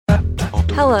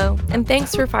Hello, and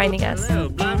thanks for finding us.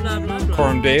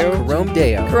 Coram Deo. Coram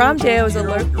Deo. Coram Deo is a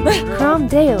Coram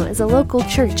Deo is a local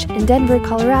church in Denver,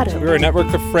 Colorado. We're a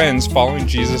network of friends following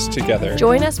Jesus together.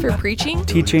 Join us for preaching,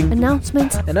 teaching,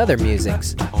 announcements, and other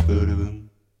musings.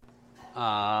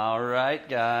 All right,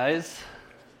 guys.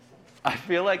 I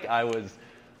feel like I was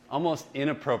almost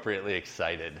inappropriately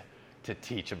excited to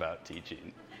teach about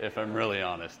teaching, if I'm really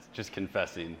honest, just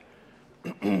confessing.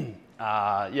 So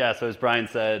as Brian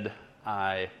said,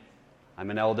 I'm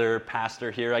an elder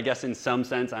pastor here. I guess in some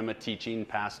sense I'm a teaching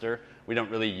pastor. We don't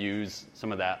really use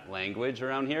some of that language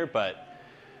around here, but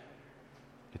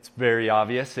it's very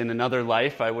obvious. In another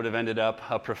life, I would have ended up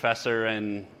a professor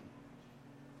and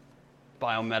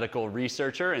biomedical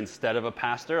researcher instead of a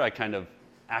pastor. I kind of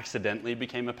accidentally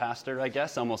became a pastor, I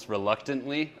guess, almost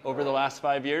reluctantly over the last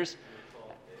 5 years.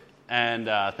 And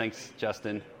thanks,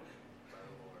 Justin.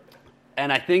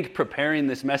 And I think preparing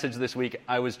this message this week,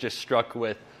 I was just struck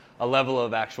with a level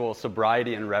of actual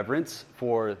sobriety and reverence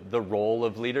for the role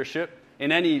of leadership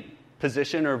in any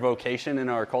position or vocation in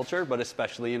our culture, but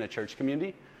especially in a church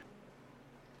community.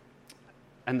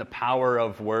 And the power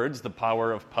of words, the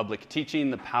power of public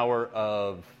teaching, the power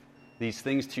of these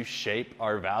things to shape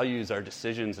our values, our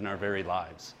decisions, and our very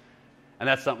lives. And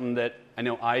that's something that I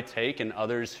know I take, and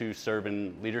others who serve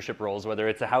in leadership roles, whether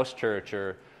it's a house church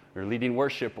or leading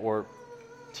worship or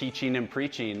teaching and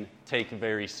preaching, take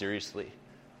very seriously.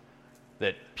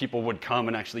 That people would come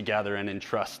and actually gather and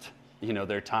entrust,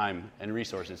 their time and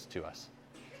resources to us.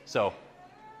 So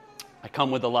I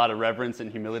come with a lot of reverence and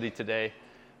humility today.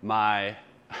 My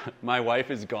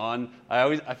wife is gone.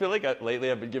 I feel like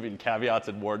lately I've been giving caveats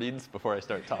and warnings before I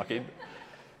start talking.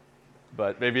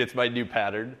 But maybe it's my new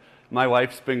pattern. My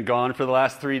wife's been gone for the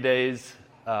last 3 days.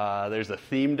 There's a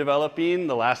theme developing.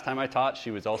 The last time I taught,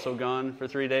 she was also gone for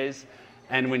 3 days.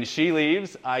 And when she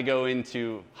leaves, I go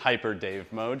into hyper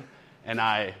Dave mode. And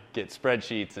I get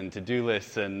spreadsheets and to-do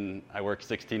lists, and I work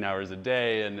 16 hours a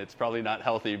day, and it's probably not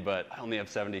healthy, but I only have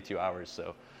 72 hours,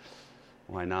 so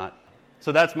why not?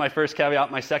 So that's my first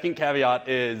caveat. My second caveat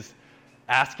is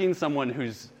asking someone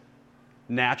who's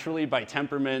naturally, by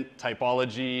temperament,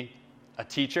 typology, a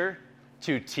teacher,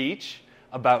 to teach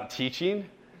about teaching.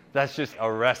 That's just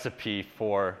a recipe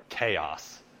for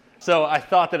chaos. So I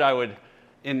thought that I would,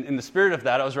 in the spirit of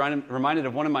that, I was reminded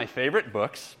of one of my favorite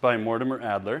books by Mortimer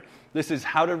Adler. This is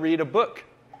How to Read a Book.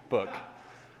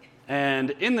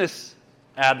 And in this,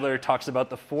 Adler talks about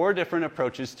the 4 different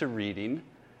approaches to reading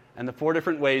and the 4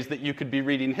 different ways that you could be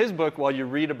reading his book while you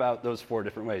read about those 4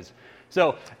 different ways.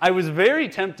 So I was very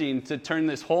tempting to turn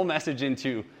this whole message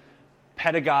into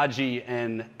pedagogy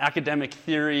and academic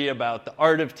theory about the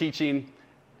art of teaching.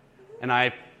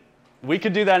 And we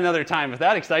could do that another time. If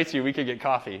that excites you, we could get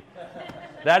coffee.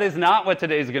 That is not what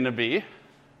today's going to be.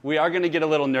 We are going to get a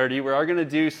little nerdy. We are going to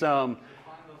do some...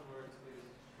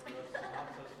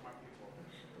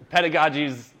 Pedagogy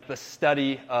is the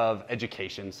study of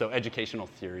education, so educational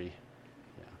theory.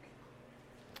 Yeah.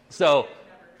 So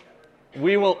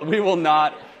we will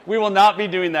not be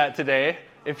doing that today.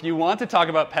 If you want to talk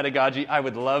about pedagogy, I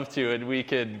would love to, and we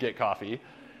could get coffee.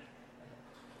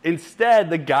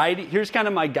 Instead, here's kind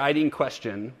of my guiding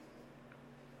question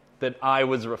that I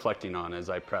was reflecting on as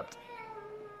I prepped.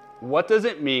 What does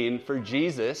it mean for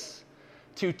Jesus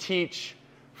to teach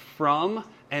from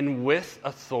and with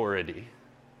authority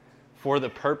for the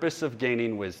purpose of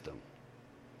gaining wisdom?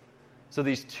 So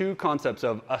these 2 concepts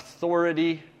of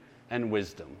authority and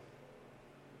wisdom.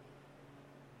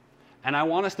 And I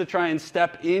want us to try and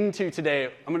step into today.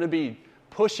 I'm going to be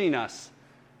pushing us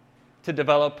to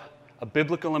develop a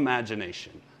biblical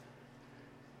imagination,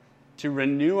 to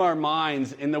renew our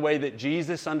minds in the way that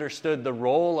Jesus understood the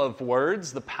role of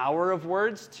words, the power of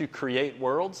words to create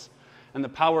worlds, and the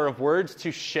power of words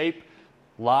to shape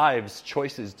lives,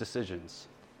 choices, decisions.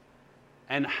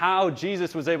 And how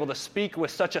Jesus was able to speak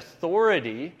with such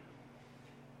authority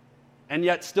and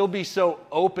yet still be so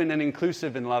open and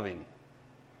inclusive and loving.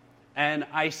 And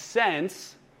I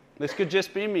sense, this could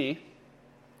just be me,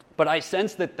 but I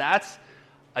sense that that's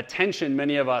a tension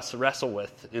many of us wrestle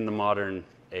with in the modern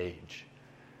age,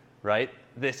 right?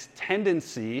 This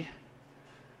tendency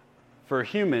for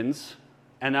humans,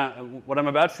 and what I'm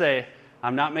about to say,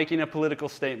 I'm not making a political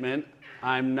statement,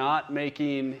 I'm not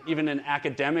making even an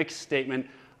academic statement,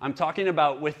 I'm talking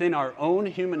about within our own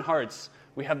human hearts,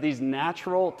 we have these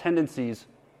natural tendencies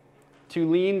to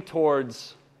lean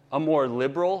towards a more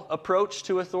liberal approach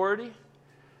to authority.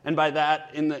 And by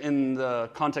that, in the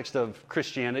context of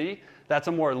Christianity, that's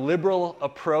a more liberal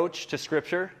approach to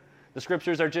Scripture. The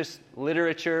Scriptures are just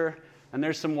literature, and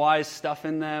there's some wise stuff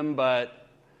in them, but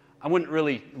I wouldn't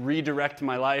really redirect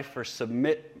my life or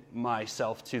submit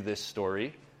myself to this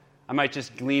story. I might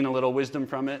just glean a little wisdom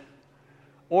from it.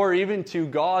 Or even to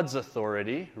God's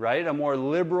authority, right? A more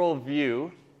liberal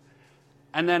view.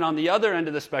 And then on the other end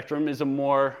of the spectrum is a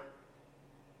more,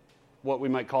 what we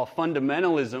might call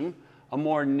fundamentalism, a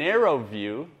more narrow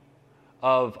view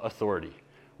of authority,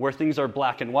 where things are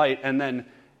black and white, and then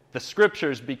the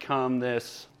scriptures become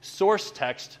this source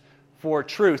text for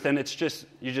truth, and it's just,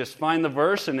 you just find the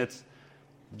verse, and it's,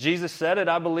 Jesus said it,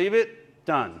 I believe it,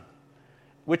 done.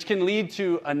 Which can lead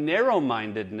to a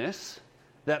narrow-mindedness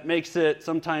that makes it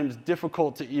sometimes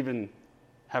difficult to even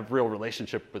have real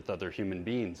relationship with other human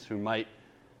beings who might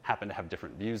happen to have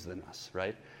different views than us,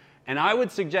 right? And I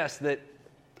would suggest that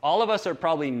all of us are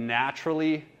probably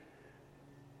naturally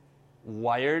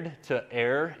wired to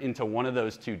err into one of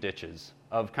those two ditches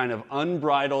of kind of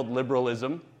unbridled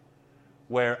liberalism,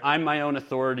 where I'm my own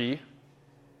authority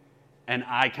and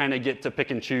I kind of get to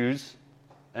pick and choose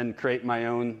and create my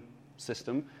own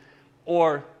system,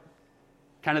 or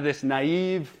kind of this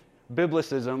naive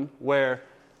biblicism where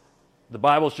the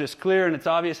Bible's just clear and it's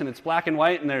obvious and it's black and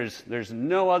white and there's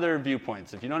no other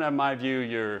viewpoints. If you don't have my view,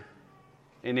 you're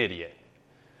an idiot.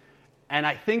 And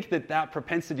I think that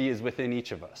propensity is within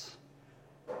each of us.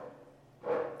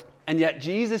 And yet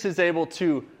Jesus is able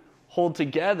to hold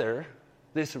together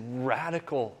this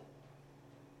radical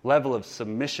level of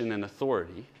submission and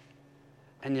authority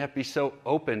and yet be so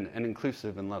open and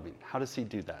inclusive and loving. How does he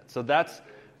do that? So that's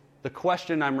the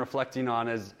question I'm reflecting on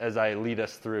as I lead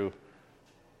us through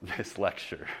this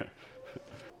lecture.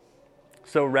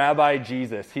 So Rabbi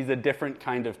Jesus, he's a different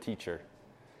kind of teacher.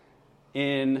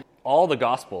 In all the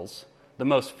Gospels, the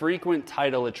most frequent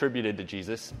title attributed to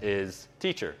Jesus is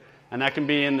teacher. And that can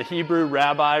be in the Hebrew,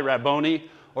 rabbi, rabboni,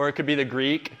 or it could be the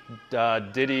Greek,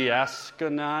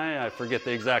 didiaskonai, I forget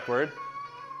the exact word.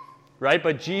 Right?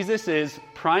 But Jesus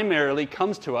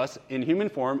comes to us in human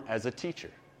form as a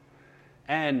teacher.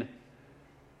 And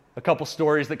a couple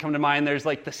stories that come to mind, there's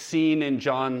like the scene in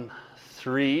John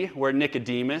 3 where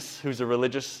Nicodemus, who's a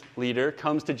religious leader,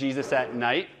 comes to Jesus at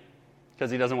night because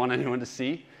he doesn't want anyone to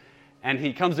see. And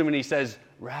he comes to him and he says,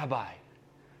 Rabbi,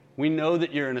 we know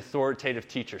that you're an authoritative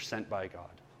teacher sent by God.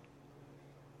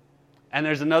 And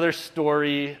there's another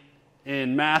story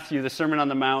in Matthew, the Sermon on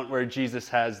the Mount, where Jesus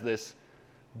has this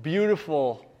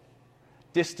beautiful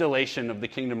distillation of the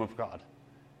kingdom of God.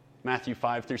 Matthew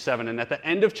 5 through 7. And at the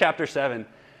end of chapter 7,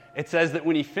 it says that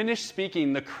when he finished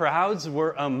speaking, the crowds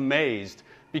were amazed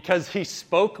because he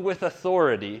spoke with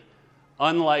authority,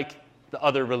 unlike the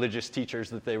other religious teachers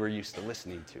that they were used to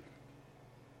listening to.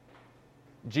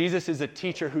 Jesus is a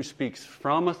teacher who speaks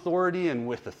from authority and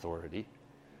with authority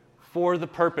for the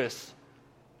purpose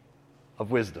of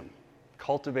wisdom,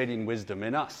 cultivating wisdom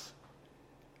in us.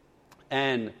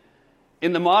 And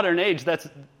in the modern age, that's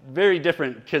very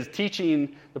different because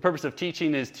teaching, the purpose of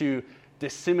teaching is to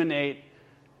disseminate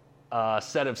a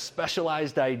set of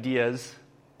specialized ideas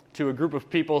to a group of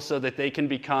people so that they can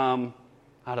become,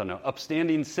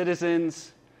 upstanding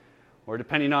citizens, or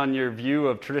depending on your view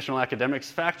of traditional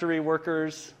academics, factory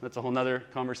workers. That's a whole other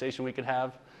conversation we could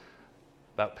have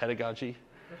about pedagogy.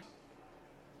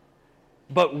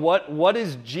 But what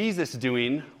is Jesus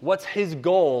doing? What's his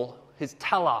goal, his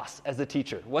telos as a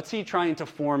teacher? What's he trying to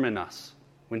form in us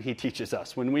when he teaches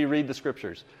us, when we read the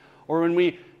scriptures? Or when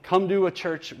we come to a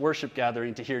church worship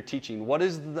gathering to hear teaching? What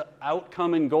is the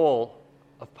outcome and goal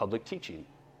of public teaching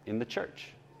in the church?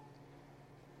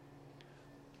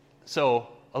 So,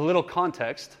 a little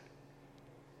context.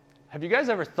 Have you guys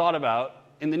ever thought about,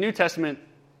 in the New Testament,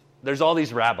 there's all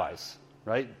these rabbis,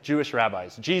 right? Jewish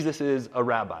rabbis. Jesus is a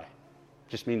rabbi.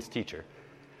 Just means teacher.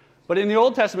 But in the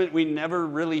Old Testament, we never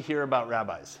really hear about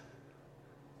rabbis.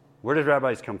 Where did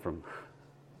rabbis come from?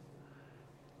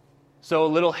 So a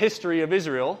little history of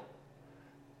Israel.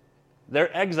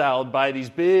 They're exiled by these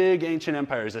big ancient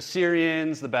empires,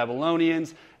 Assyrians, the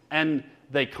Babylonians, and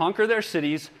they conquer their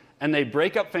cities, and they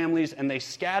break up families, and they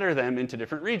scatter them into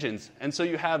different regions. And so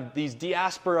you have these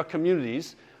diaspora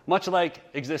communities, much like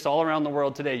exists all around the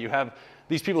world today. You have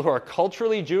these people who are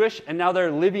culturally Jewish, and now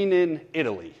they're living in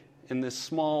Italy, in this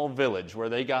small village where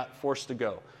they got forced to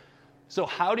go. So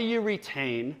how do you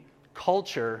retain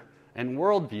culture and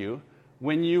worldview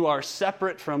when you are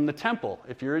separate from the temple,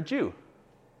 if you're a Jew?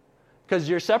 Because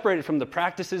you're separated from the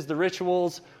practices, the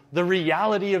rituals, the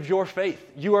reality of your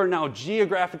faith. You are now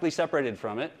geographically separated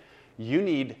from it. You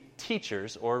need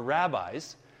teachers or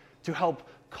rabbis to help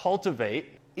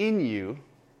cultivate in you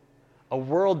a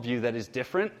worldview that is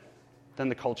different than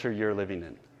the culture you're living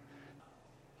in.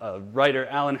 Writer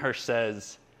Alan Hirsch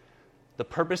says, the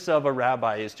purpose of a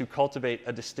rabbi is to cultivate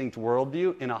a distinct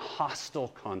worldview in a hostile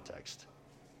context.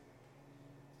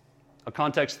 a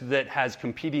context that has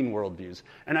competing worldviews.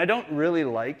 And I don't really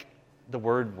like the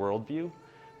word worldview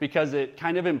because it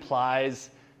kind of implies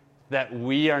that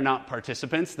we are not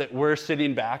participants, that we're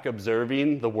sitting back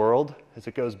observing the world as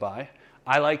it goes by.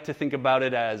 I like to think about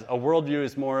it as a worldview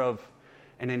is more of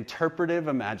an interpretive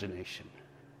imagination.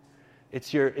 It's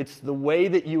the way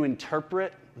that you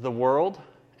interpret the world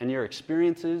and your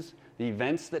experiences, the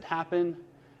events that happen.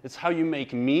 It's how you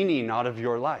make meaning out of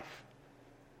your life.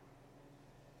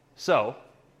 So,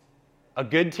 a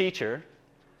good teacher,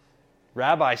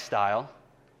 rabbi style,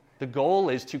 the goal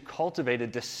is to cultivate a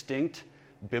distinct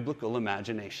biblical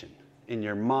imagination in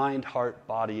your mind, heart,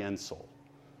 body, and soul.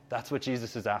 That's what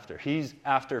Jesus is after. He's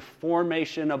after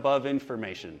formation above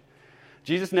information.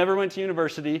 Jesus never went to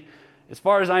university. As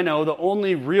far as I know, the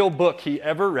only real book he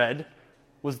ever read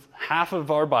was half of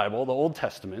our Bible, the Old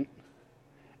Testament.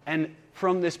 And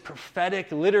from this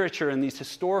prophetic literature and these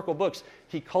historical books,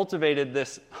 he cultivated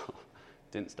this...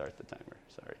 Didn't start the timer,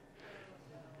 sorry.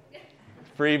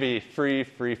 Freebie,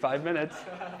 free 5 minutes.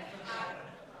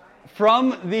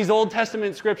 From these Old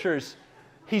Testament scriptures,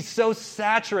 he's so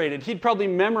saturated. He'd probably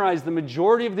memorized the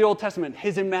majority of the Old Testament.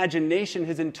 His imagination,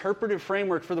 his interpretive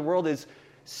framework for the world is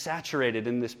saturated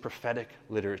in this prophetic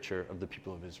literature of the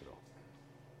people of Israel.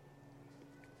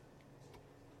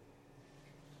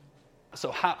 So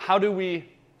how do we,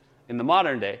 in the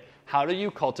modern day, how do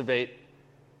you cultivate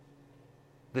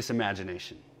this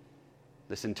imagination,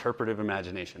 this interpretive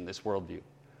imagination, this worldview?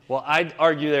 Well, I'd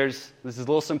argue this is a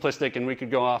little simplistic and we could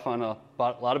go off on a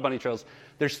lot of bunny trails.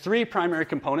 There's 3 primary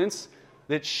components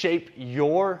that shape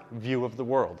your view of the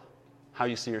world, how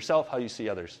you see yourself, how you see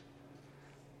others.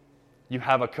 You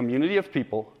have a community of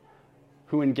people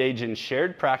who engage in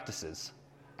shared practices,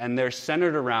 and they're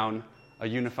centered around a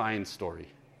unifying story.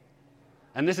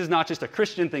 And this is not just a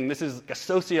Christian thing, this is a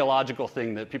sociological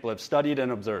thing that people have studied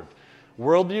and observed.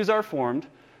 Worldviews are formed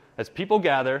as people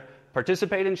gather,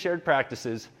 participate in shared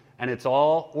practices, and it's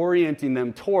all orienting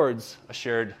them towards a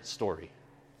shared story.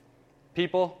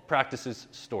 People, practices,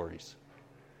 stories.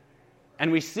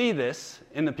 And we see this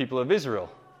in the people of Israel.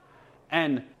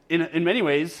 And in many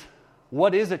ways,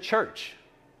 what is a church?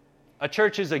 A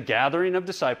church is a gathering of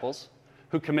disciples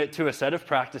who commit to a set of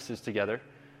practices together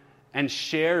and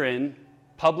share in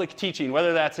public teaching,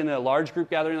 whether that's in a large group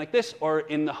gathering like this or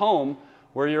in the home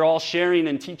where you're all sharing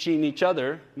and teaching each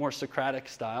other, more Socratic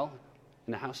style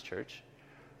in a house church.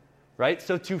 Right?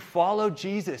 So to follow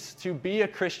Jesus, to be a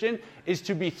Christian, is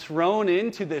to be thrown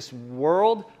into this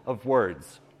world of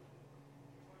words.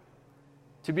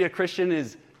 To be a Christian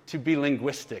is to be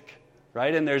linguistic,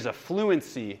 right? And there's a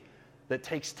fluency that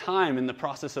takes time in the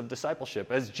process of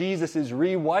discipleship as Jesus is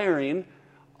rewiring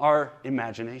our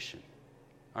imagination,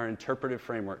 our interpretive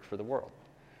framework for the world.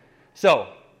 So,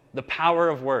 the power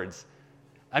of words.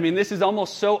 I mean, this is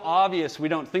almost so obvious we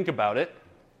don't think about it.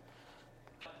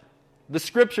 The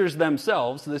scriptures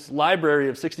themselves, this library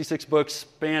of 66 books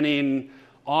spanning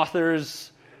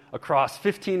authors across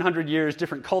 1,500 years,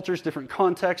 different cultures, different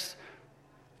contexts,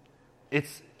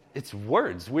 it's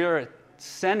words. We are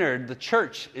centered, the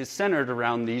church is centered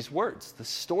around these words, the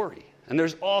story. And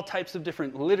there's all types of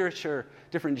different literature,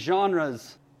 different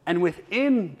genres. And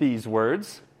within these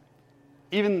words,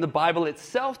 even the Bible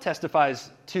itself testifies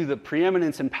to the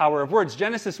preeminence and power of words.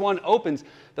 Genesis 1 opens,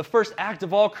 the first act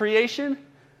of all creation,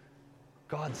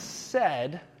 God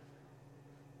said,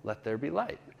 let there be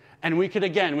light. And we could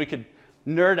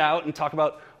nerd out and talk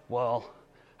about, well,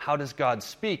 how does God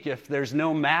speak if there's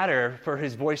no matter for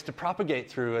his voice to propagate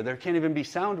through? Or there can't even be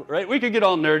sound, right? We could get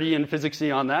all nerdy and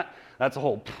physicsy on that. That's a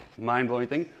whole mind-blowing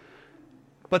thing.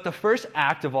 But the first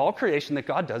act of all creation that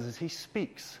God does is he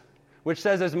speaks, which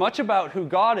says as much about who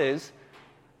God is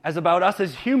as about us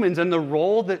as humans and the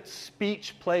role that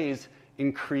speech plays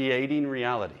in creating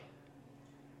reality.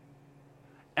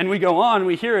 And we go on,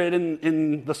 we hear it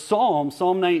in the Psalm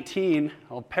 19,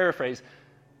 I'll paraphrase,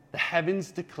 the heavens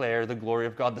declare the glory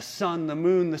of God. The sun, the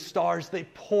moon, the stars, they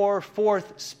pour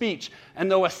forth speech.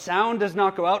 And though a sound does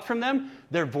not go out from them,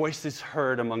 their voice is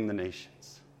heard among the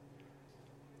nations.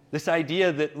 This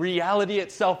idea that reality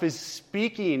itself is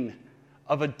speaking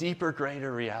of a deeper,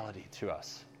 greater reality to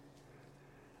us.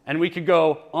 And we could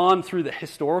go on through the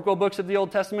historical books of the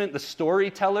Old Testament, the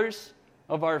storytellers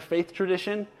of our faith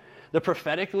tradition, the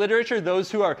prophetic literature, those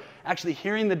who are actually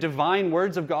hearing the divine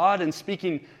words of God and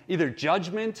speaking either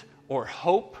judgment or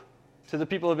hope to the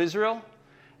people of Israel.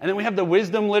 And then we have the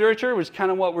wisdom literature, which is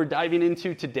kind of what we're diving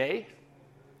into today.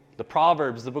 The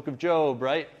Proverbs, the book of Job,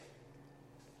 right?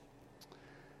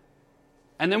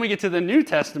 And then we get to the New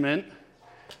Testament,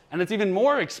 and it's even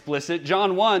more explicit.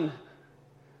 John 1,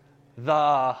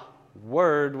 the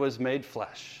Word was made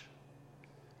flesh.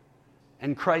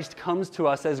 And Christ comes to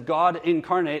us as God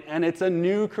incarnate, and it's a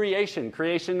new creation.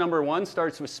 Creation number 1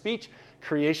 starts with speech.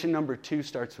 Creation number 2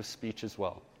 starts with speech as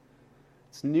well.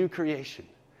 It's new creation.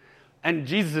 And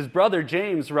Jesus' brother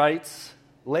James writes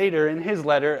later in his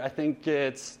letter, I think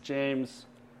it's James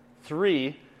 3.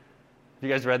 Have you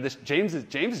guys read this? James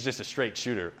is just a straight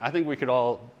shooter. I think we could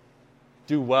all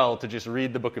do well to just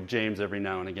read the book of James every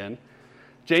now and again.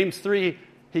 James 3,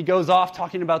 he goes off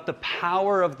talking about the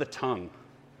power of the tongue.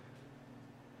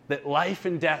 That life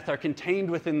and death are contained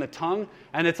within the tongue,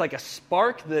 and it's like a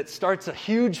spark that starts a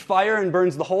huge fire and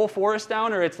burns the whole forest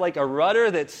down, or it's like a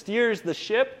rudder that steers the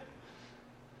ship.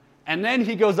 And then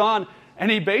he goes on,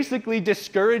 and he basically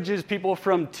discourages people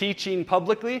from teaching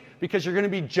publicly because you're going to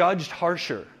be judged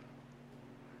harsher.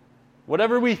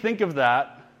 Whatever we think of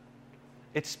that,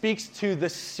 it speaks to the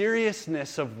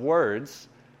seriousness of words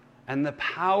and the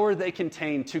power they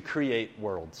contain to create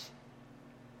worlds,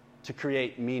 to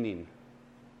create meaning,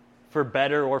 for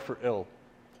better or for ill.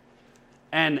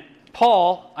 And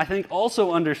Paul, I think,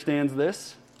 also understands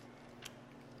this.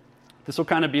 This will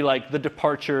kind of be like the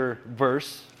departure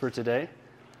verse for today.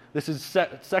 This is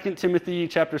 2 Timothy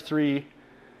chapter 3,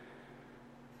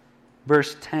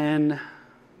 verse 10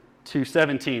 to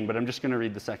 17, but I'm just going to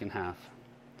read the second half.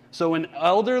 So when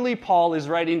elderly Paul is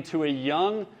writing to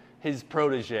his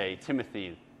protege,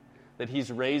 Timothy, that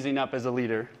he's raising up as a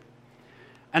leader,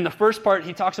 and the first part,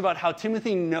 he talks about how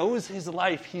Timothy knows his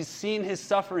life. He's seen his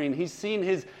suffering. He's seen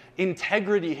his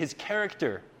integrity, his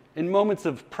character in moments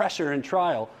of pressure and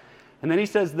trial. And then he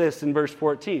says this in verse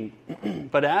 14,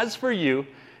 "But as for you,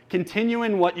 continue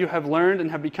in what you have learned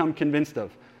and have become convinced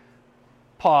of."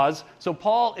 Pause. So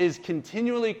Paul is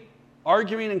continually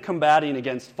arguing and combating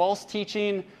against false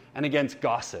teaching and against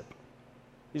gossip.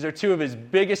 These are two of his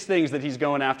biggest things that he's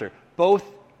going after, both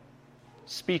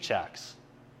speech acts.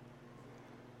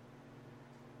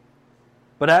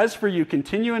 "But as for you,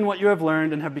 continue in what you have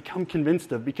learned and have become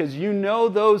convinced of, because you know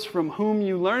those from whom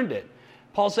you learned it."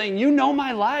 Paul's saying, you know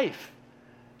my life.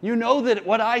 You know that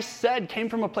what I said came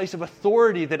from a place of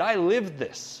authority, that I lived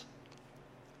this.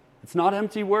 It's not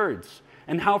empty words.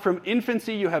 "And how from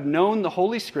infancy you have known the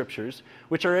Holy Scriptures,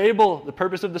 which are able, the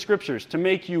purpose of the Scriptures, to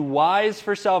make you wise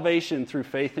for salvation through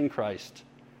faith in Christ.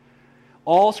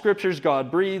 All Scripture is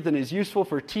God-breathed and is useful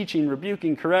for teaching,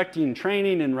 rebuking, correcting,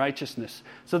 training in righteousness,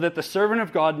 so that the servant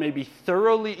of God may be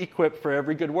thoroughly equipped for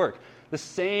every good work." The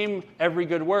same every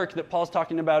good work that Paul's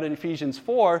talking about in Ephesians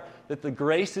 4, that the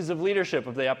graces of leadership,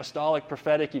 of the apostolic,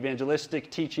 prophetic, evangelistic,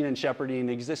 teaching, and shepherding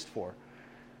exist for.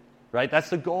 Right? That's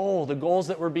the goal. The goal is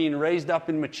that we're being raised up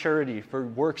in maturity for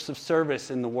works of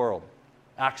service in the world,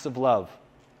 acts of love.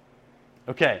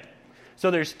 Okay,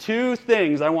 so there's two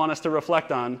things I want us to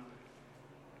reflect on,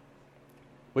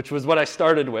 which was what I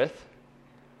started with.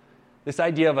 This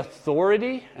idea of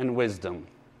authority and wisdom.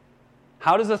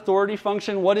 How does authority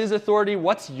function? What is authority?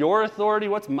 What's your authority?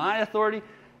 What's my authority?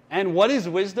 And what is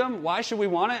wisdom? Why should we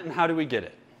want it? And how do we get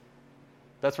it?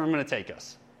 That's where I'm going to take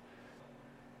us.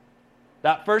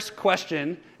 That first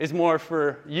question is more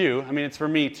for you. I mean, it's for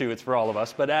me too. It's for all of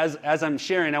us. But as I'm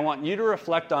sharing, I want you to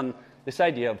reflect on this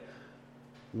idea of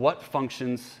what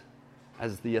functions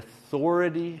as the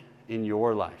authority in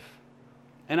your life.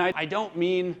 And I don't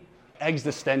mean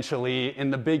existentially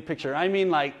in the big picture. I mean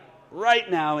like right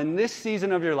now in this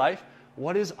season of your life,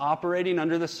 what is operating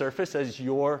under the surface as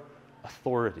your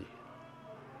authority?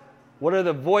 What are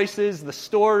the voices, the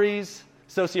stories?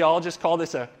 Sociologists call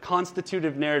this a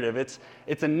constitutive narrative.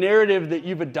 It's a narrative that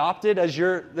you've adopted as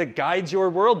that guides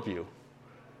your worldview.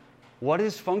 What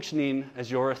is functioning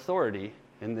as your authority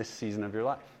in this season of your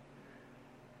life?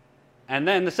 And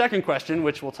then the second question,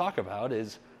 which we'll talk about,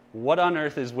 is what on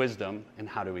earth is wisdom and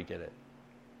how do we get it?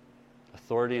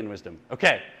 Authority and wisdom.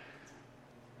 Okay.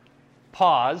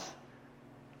 Pause.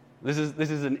 This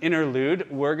is an interlude.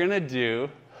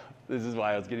 This is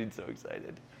why I was getting so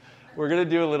excited. We're going to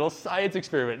do a little science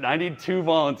experiment. I need 2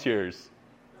 volunteers.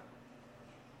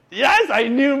 Yes, I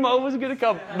knew Mo was going to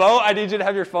come. Mo, I need you to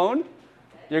have your phone.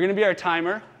 You're going to be our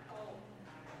timer.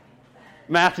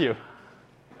 Matthew.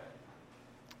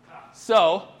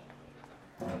 So,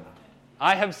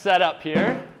 I have set up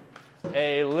here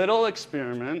a little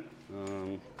experiment.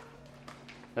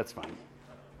 That's fine.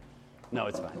 No,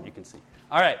 it's fine. You can see.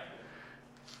 All right.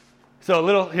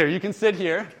 So you can sit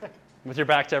here with your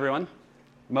back to everyone.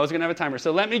 Mo's going to have a timer.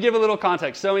 So let me give a little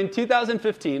context. So in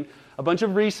 2015, a bunch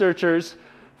of researchers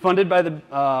funded by the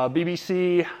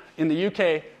BBC in the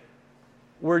UK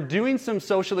were doing some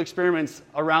social experiments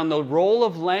around the role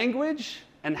of language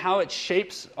and how it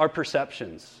shapes our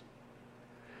perceptions.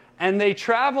 And they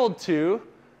traveled to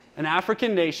an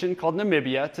African nation called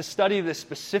Namibia to study this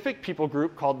specific people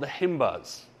group called the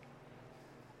Himbas.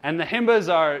 And the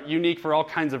Himbas are unique for all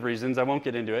kinds of reasons. I won't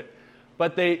get into it.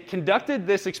 But they conducted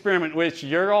this experiment, which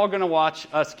you're all going to watch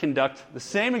us conduct the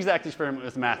same exact experiment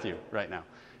with Matthew right now.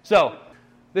 So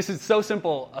this is so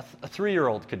simple, a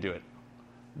 3-year-old could do it.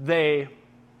 They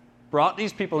brought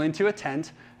these people into a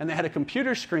tent, and they had a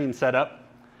computer screen set up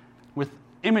with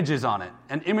images on it,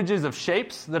 and images of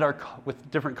shapes that are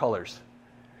with different colors.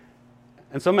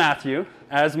 And so Matthew,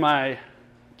 as my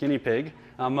guinea pig,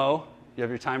 Mo, you have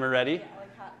your timer ready? Yeah,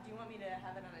 like how, do you want me to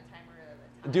have it on a timer?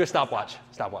 Or Do a stopwatch.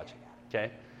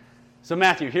 Okay? So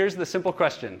Matthew, here's the simple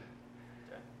question.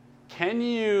 Can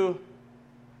you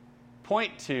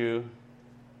point to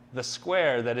the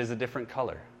square that is a different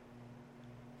color?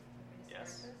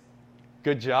 Yes.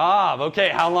 Good job. Okay,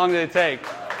 how long did it take?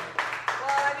 Well,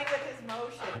 I mean, with his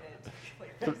motion,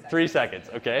 it's like 3 seconds,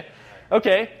 okay.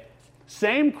 Okay,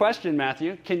 same question,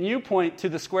 Matthew. Can you point to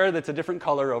the square that's a different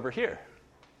color over here?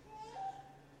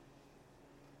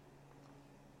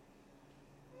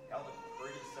 That looks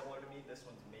pretty similar to me. This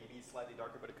one's maybe slightly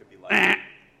darker, but it could be lighter.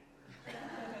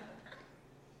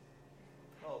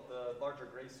 Oh, the larger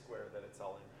gray square that it's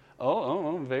all in.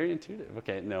 Oh, very intuitive.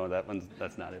 Okay, no,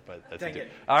 that's not it, but that's Dang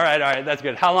intuitive. it. All right, that's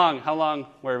good. How long,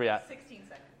 where are we at? 16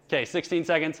 seconds. Okay, 16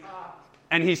 seconds.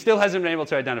 And he still hasn't been able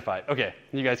to identify it. Okay,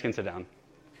 you guys can sit down.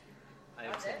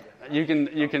 That's it?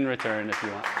 You can return if you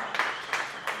want.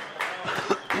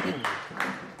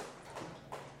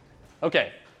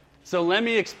 Okay, so let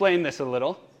me explain this a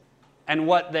little and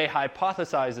what they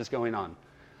hypothesize is going on.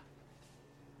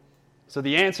 So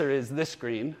the answer is this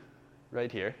green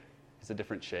right here is a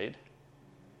different shade.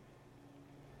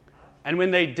 And when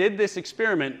they did this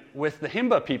experiment with the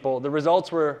Himba people, the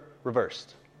results were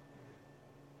reversed.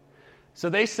 So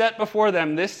they set before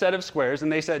them this set of squares, and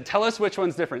they said, tell us which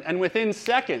one's different. And within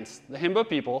seconds, the Himba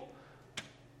people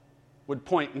would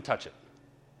point and touch it.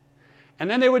 And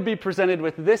then they would be presented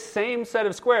with this same set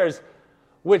of squares,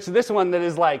 which this one that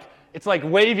is like, it's like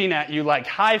waving at you like,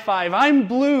 high five, I'm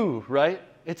blue, right?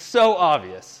 It's so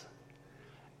obvious.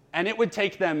 And it would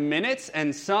take them minutes,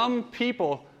 and some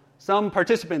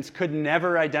participants could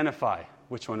never identify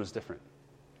which one was different.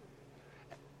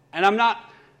 And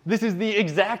this is the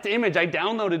exact image. I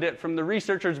downloaded it from the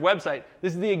researcher's website.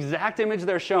 This is the exact image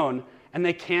they're shown, and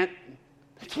they can't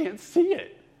see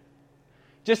it.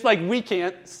 Just like we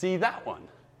can't see that one.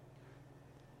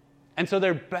 And so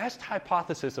their best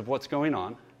hypothesis of what's going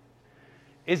on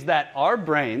is that our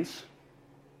brains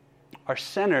are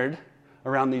centered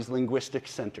around these linguistic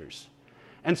centers.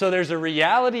 And so there's a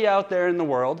reality out there in the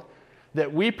world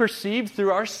that we perceive through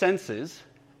our senses,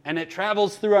 and it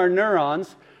travels through our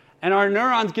neurons, and our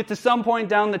neurons get to some point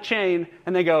down the chain,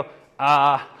 and they go,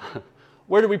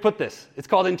 where do we put this? It's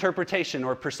called interpretation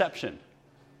or perception.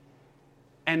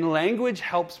 And language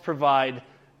helps provide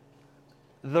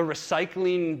the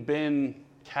recycling bin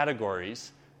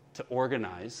categories to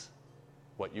organize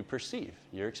what you perceive,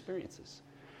 your experiences.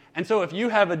 And so if you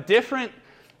have a different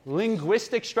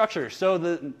linguistic structure, so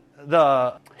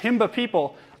the Himba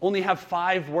people only have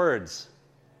 5 words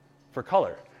for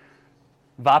color.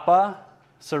 Vapa,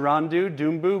 Sarandu,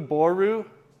 Dumbu, Boru,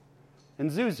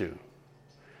 and Zuzu.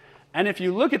 And if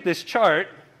you look at this chart,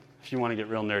 if you want to get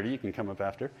real nerdy, you can come up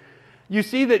after, you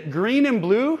see that green and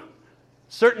blue,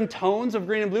 certain tones of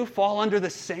green and blue fall under the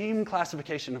same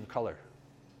classification of color.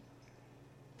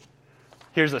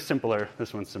 Here's this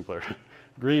one's simpler.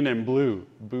 Green and blue,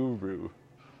 boo-roo.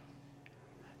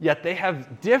 Yet they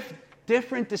have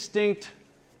different distinct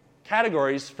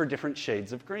categories for different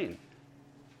shades of green.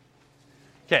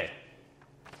 Okay.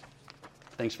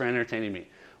 Thanks for entertaining me.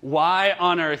 Why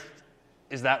on earth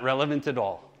is that relevant at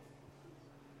all?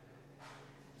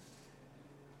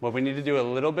 Well, we need to do a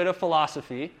little bit of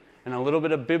philosophy and a little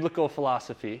bit of biblical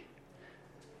philosophy.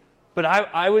 But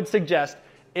I would suggest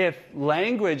if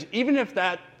language, even if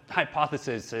that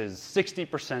hypothesis is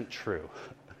 60% true,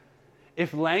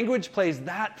 if language plays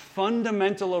that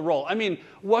fundamental a role, I mean,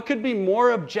 what could be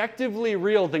more objectively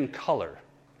real than color?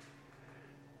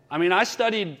 I mean, I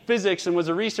studied physics and was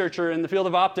a researcher in the field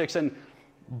of optics, and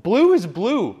blue is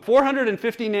blue.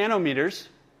 450 nanometers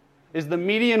is the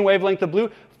median wavelength of blue.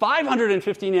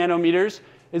 550 nanometers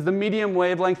is the median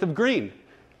wavelength of green.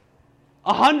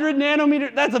 100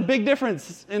 nanometers, that's a big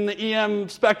difference in the EM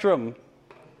spectrum.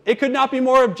 It could not be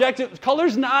more objective.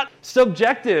 Color's not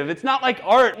subjective. It's not like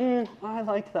art. I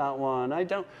like that one. I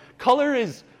don't. Color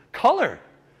is color.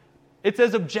 It's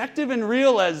as objective and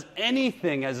real as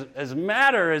anything, as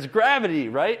matter, as gravity,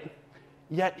 right?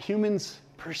 Yet humans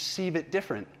perceive it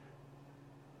different.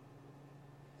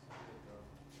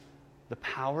 The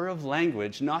power of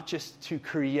language, not just to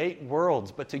create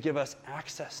worlds, but to give us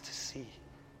access to see.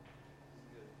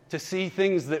 To see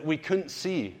things that we couldn't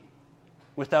see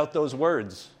without those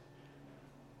words.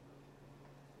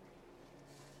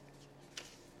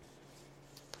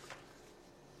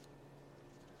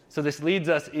 So this leads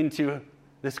us into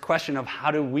this question of how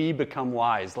do we become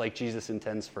wise like Jesus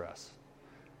intends for us?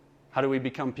 How do we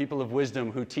become people of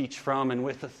wisdom who teach from and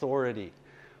with authority?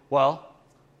 Well,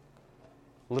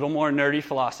 a little more nerdy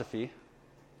philosophy.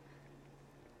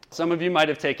 Some of you might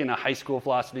have taken a high school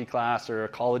philosophy class or a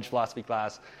college philosophy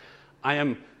class. I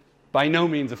am by no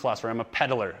means a philosopher. I'm a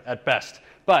peddler at best.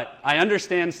 But I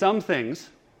understand some things,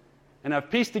 and I've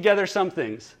pieced together some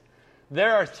things.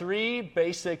 There are three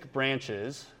basic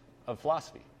branches of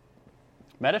philosophy: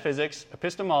 metaphysics,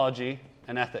 epistemology,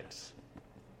 and ethics.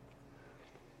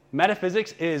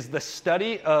 Metaphysics is the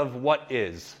study of what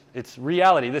is. It's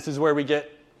reality. This is where we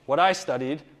get what I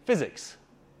studied, physics.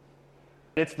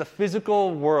 It's the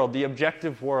physical world, the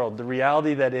objective world, the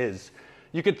reality that is.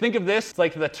 You could think of this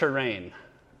like the terrain,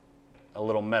 a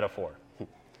little metaphor.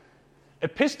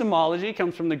 Epistemology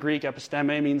comes from the Greek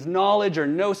episteme, means knowledge or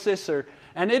gnosis,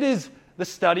 and it is the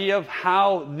study of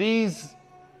how these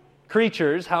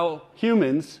creatures, how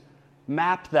humans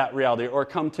map that reality or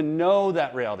come to know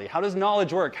that reality. How does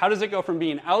knowledge work? How does it go from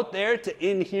being out there to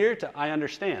in here to I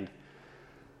understand?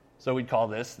 So we'd call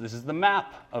this is the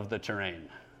map of the terrain.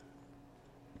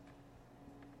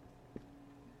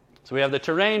 So we have the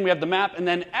terrain, we have the map, and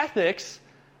then ethics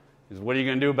is what are you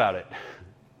going to do about it?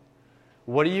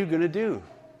 What are you going to do?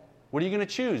 What are you going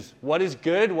to choose? What is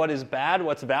good? What is bad?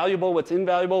 What's valuable? What's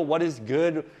invaluable? What is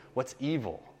good? What's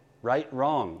evil? Right?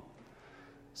 Wrong?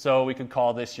 So we could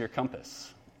call this your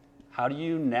compass. How do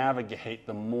you navigate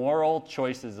the moral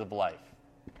choices of life?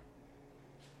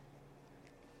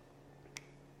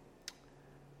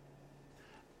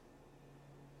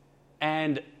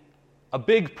 And a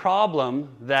big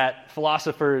problem that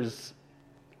philosophers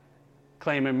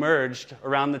claim emerged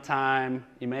around the time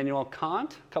Immanuel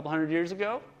Kant, a couple hundred years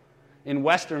ago, in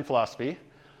Western philosophy,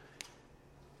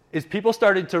 is people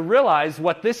started to realize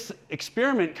what this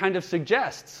experiment kind of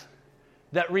suggests,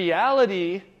 that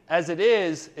reality as it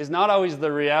is not always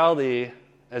the reality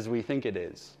as we think it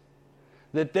is.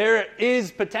 That there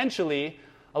is potentially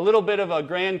a little bit of a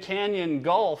Grand Canyon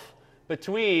gulf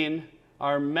between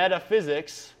our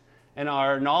metaphysics and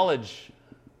our knowledge,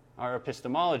 our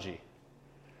epistemology,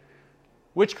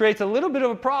 which creates a little bit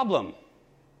of a problem.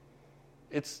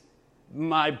 It's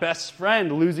my best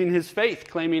friend losing his faith,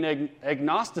 claiming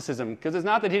agnosticism, because it's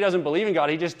not that he doesn't believe in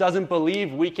God, he just doesn't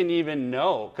believe we can even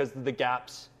know because the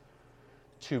gap's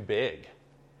too big.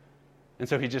 And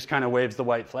so he just kind of waves the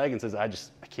white flag and says, I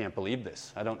can't believe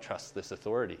this. I don't trust this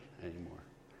authority anymore.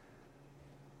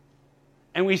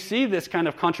 And we see this kind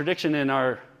of contradiction in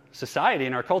our society,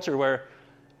 in our culture, where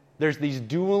there's these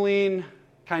dueling,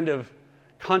 kind of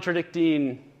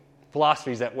contradicting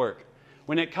philosophies at work.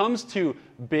 When it comes to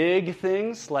big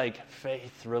things like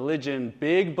faith, religion,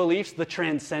 big beliefs, the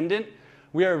transcendent,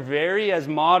 we are very, as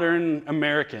modern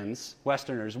Americans,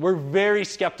 Westerners, we're very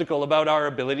skeptical about our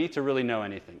ability to really know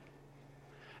anything.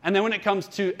 And then when it comes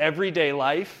to everyday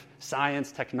life,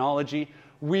 science, technology,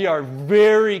 we are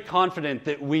very confident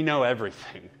that we know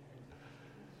everything.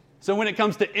 So when it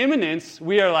comes to immanence,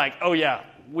 we are like, oh yeah,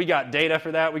 we got data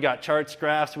for that, we got charts,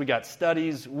 graphs, we got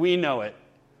studies, we know it.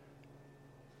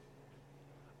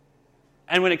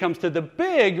 And when it comes to the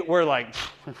big, we're like,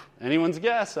 anyone's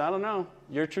guess, I don't know.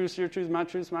 Your truth, my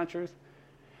truth, my truth.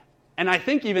 And I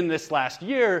think even this last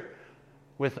year,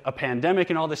 with a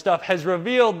pandemic and all this stuff, has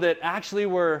revealed that actually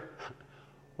we're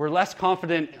less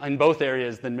confident in both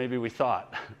areas than maybe we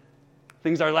thought.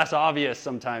 Things are less obvious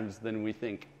sometimes than we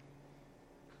think.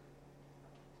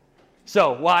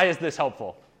 So, why is this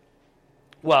helpful?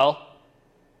 Well,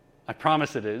 I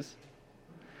promise it is.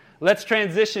 Let's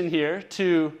transition here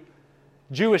to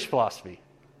Jewish philosophy.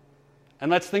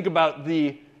 And let's think about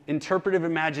the interpretive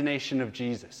imagination of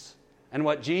Jesus and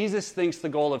what Jesus thinks the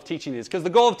goal of teaching is. Because the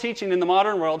goal of teaching in the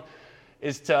modern world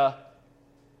is to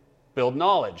build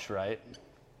knowledge, right?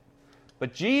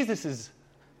 But Jesus'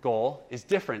 goal is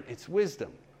different. It's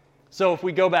wisdom. So if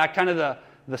we go back, kind of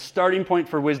the starting point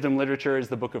for wisdom literature is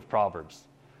the book of Proverbs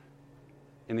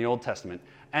in the Old Testament.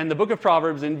 And the book of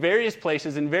Proverbs in various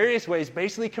places, in various ways,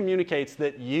 basically communicates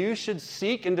that you should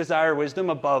seek and desire wisdom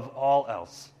above all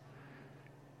else.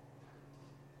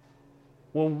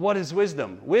 Well, what is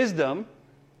wisdom? Wisdom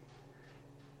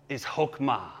is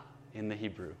chokmah in the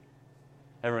Hebrew.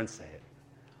 Everyone say it.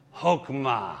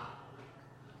 Chokmah.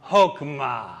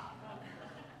 Chokmah.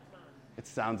 It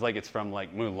sounds like it's from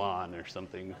like Mulan or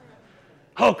something.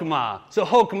 Hokmah. So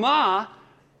hokmah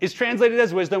is translated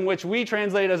as wisdom, which we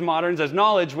translate as moderns as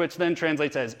knowledge, which then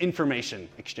translates as information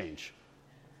exchange.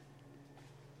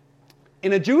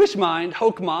 In a Jewish mind,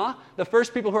 hokmah, the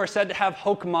first people who are said to have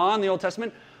hokmah in the Old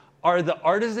Testament are the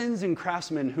artisans and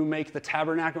craftsmen who make the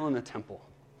tabernacle and the temple.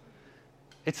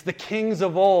 It's the kings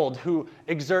of old who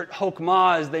exert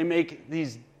hokmah as they make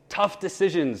these tough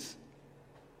decisions.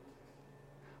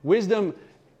 Wisdom,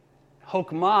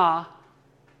 hokmah,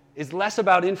 is less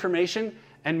about information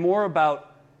and more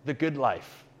about the good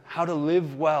life, how to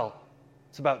live well.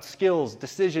 It's about skills,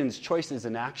 decisions, choices,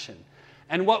 and action.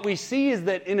 And what we see is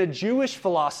that in a Jewish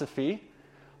philosophy,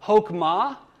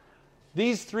 hokmah,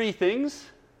 these three things,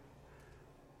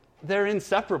 they're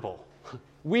inseparable.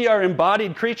 We are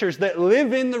embodied creatures that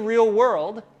live in the real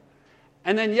world.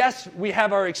 And then, yes, we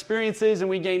have our experiences and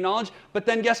we gain knowledge. But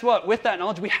then guess what? With that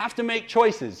knowledge, we have to make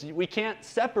choices. We can't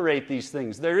separate these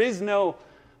things. There is no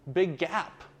big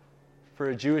gap for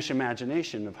a Jewish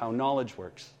imagination of how knowledge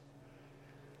works.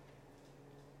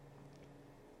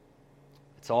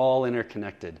 It's all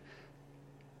interconnected.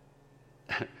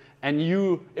 And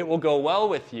it will go well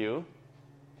with you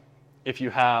if you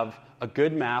have a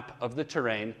good map of the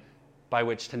terrain by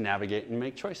which to navigate and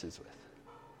make choices with.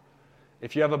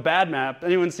 If you have a bad map,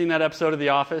 anyone seen that episode of The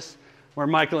Office where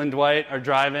Michael and Dwight are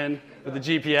driving with the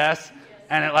GPS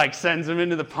and it sends them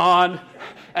into the pond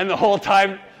and the whole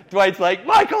time Dwight's like,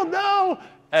 Michael, no!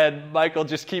 And Michael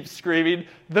just keeps screaming,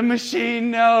 the machine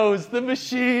knows, the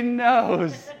machine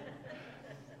knows.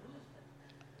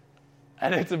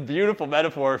 And it's a beautiful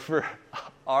metaphor for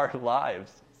our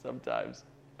lives sometimes.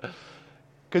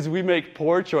 Because we make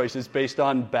poor choices based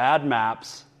on bad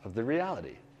maps of the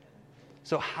reality.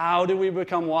 So how do we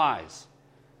become wise?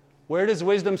 Where does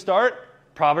wisdom start?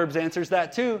 Proverbs answers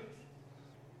that too.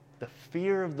 The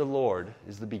fear of the Lord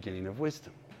is the beginning of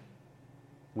wisdom.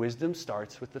 Wisdom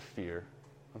starts with the fear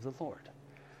of the Lord,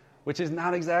 which is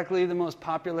not exactly the most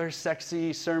popular,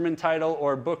 sexy sermon title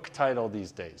or book title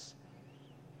these days.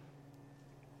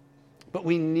 But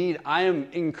I am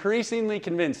increasingly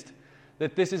convinced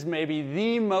that this is maybe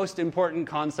the most important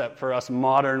concept for us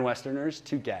modern Westerners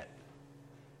to get.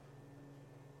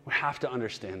 We have to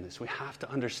understand this. We have to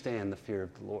understand the fear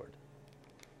of the Lord.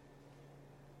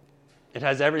 It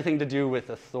has everything to do with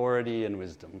authority and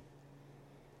wisdom.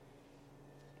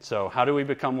 So how do we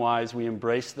become wise? We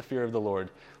embrace the fear of the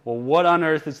Lord. Well, what on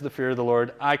earth is the fear of the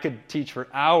Lord? I could teach for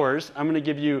hours. I'm going to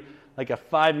give you a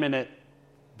 5-minute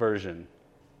version.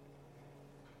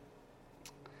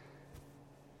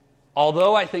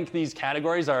 Although I think these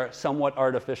categories are somewhat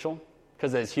artificial,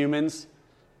 because as humans,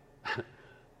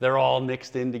 they're all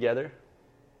mixed in together,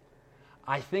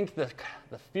 I think the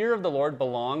fear of the Lord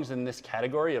belongs in this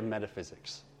category of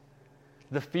metaphysics.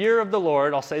 The fear of the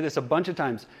Lord, I'll say this a bunch of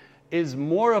times, is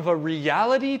more of a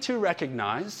reality to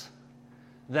recognize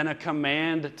than a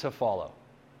command to follow.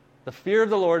 The fear of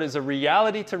the Lord is a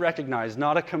reality to recognize,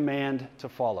 not a command to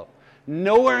follow.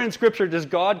 Nowhere in Scripture does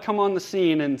God come on the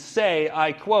scene and say,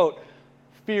 I quote,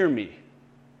 fear me.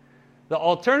 The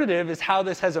alternative is how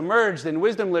this has emerged in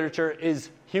wisdom literature is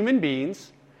human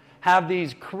beings have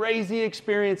these crazy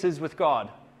experiences with God,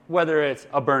 whether it's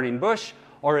a burning bush,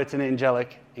 or it's an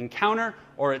angelic encounter,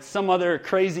 or it's some other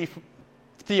crazy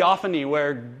theophany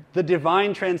where the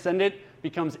divine transcendent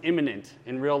becomes immanent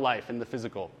in real life, in the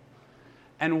physical.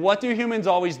 And what do humans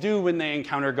always do when they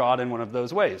encounter God in one of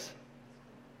those ways?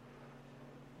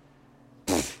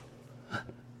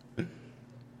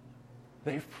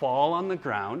 They fall on the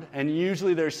ground, and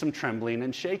usually there's some trembling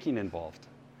and shaking involved.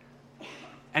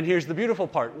 And here's the beautiful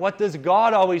part. What does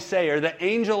God always say, or the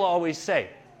angel always say?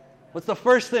 What's the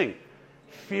first thing?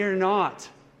 Fear not.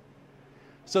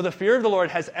 So the fear of the Lord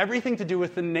has everything to do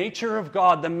with the nature of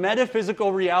God, the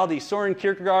metaphysical reality. Soren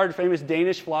Kierkegaard, famous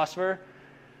Danish philosopher,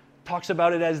 talks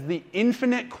about it as the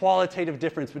infinite qualitative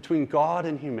difference between God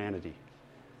and humanity.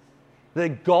 The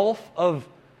gulf of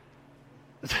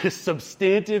the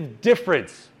substantive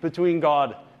difference between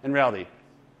God and reality.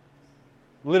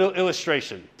 Little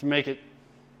illustration to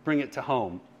bring it to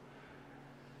home.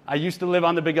 I used to live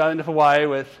on the Big Island of Hawaii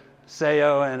with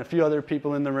Seo and a few other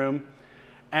people in the room.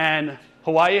 And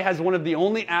Hawaii has one of the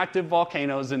only active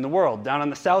volcanoes in the world. Down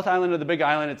on the south island of the Big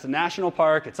Island, it's a national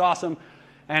park, it's awesome.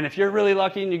 And if you're really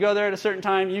lucky and you go there at a certain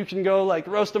time, you can go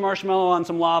roast a marshmallow on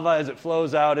some lava as it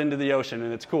flows out into the ocean,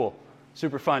 and it's cool.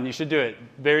 Super fun. You should do it.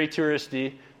 Very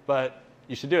touristy, but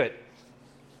you should do it.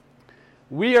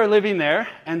 We are living there,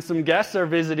 and some guests are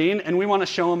visiting, and we want to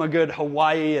show them a good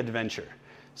Hawaii adventure.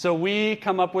 So we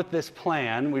come up with this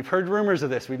plan. We've heard rumors of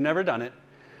this. We've never done it.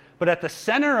 But at the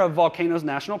center of Volcanoes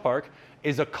National Park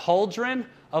is a cauldron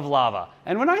of lava.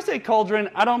 And when I say cauldron,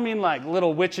 I don't mean like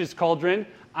little witch's cauldron.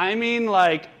 I mean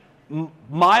like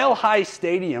mile-high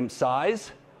stadium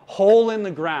size, hole in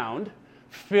the ground,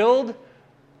 filled,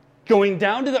 going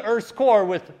down to the Earth's core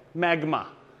with magma,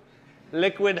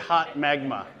 liquid hot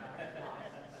magma.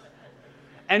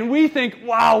 And we think,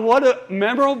 wow, what a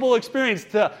memorable experience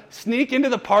to sneak into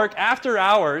the park after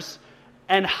hours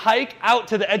and hike out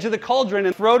to the edge of the cauldron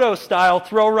and Frodo style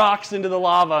throw rocks into the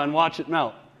lava and watch it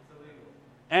melt.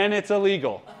 And it's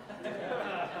illegal.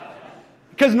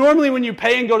 Because normally when you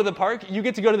pay and go to the park, you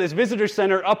get to go to this visitor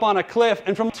center up on a cliff,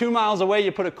 and from 2 miles away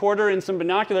you put a quarter in some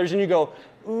binoculars and you go,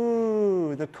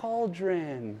 ooh, the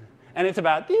cauldron. And it's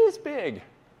about this big.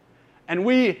 And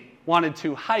we wanted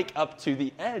to hike up to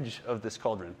the edge of this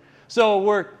cauldron. So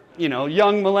we're,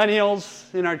 young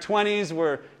millennials in our 20s,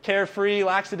 we're carefree,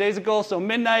 lackadaisical. So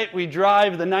midnight, we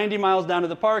drive the 90 miles down to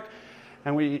the park,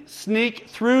 and we sneak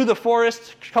through the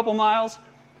forest a couple miles,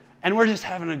 and we're just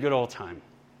having a good old time.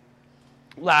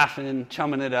 Laughing,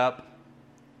 chumming it up,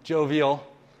 jovial.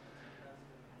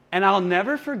 And I'll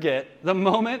never forget the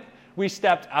moment we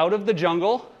stepped out of the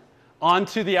jungle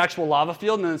onto the actual lava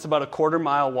field, and then it's about a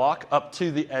quarter-mile walk up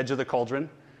to the edge of the cauldron.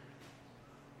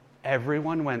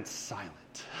 Everyone went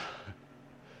silent.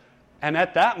 And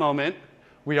at that moment,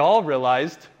 we all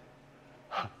realized,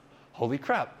 holy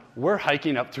crap, we're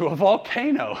hiking up to a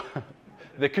volcano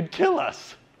that could kill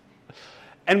us.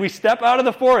 And we step out of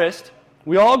the forest,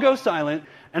 we all go silent,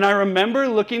 and I remember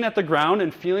looking at the ground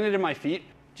and feeling it in my feet,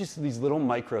 just these little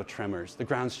micro tremors. The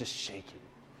ground's just shaking.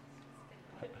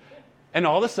 And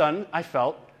all of a sudden, I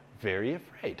felt very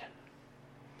afraid.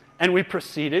 And we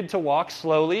proceeded to walk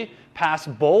slowly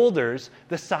past boulders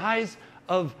the size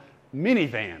of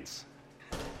minivans,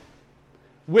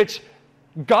 which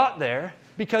got there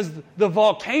because the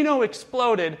volcano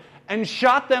exploded and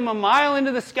shot them a mile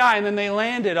into the sky, and then they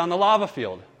landed on the lava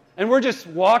field. And we're just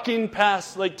walking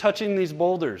past, like touching these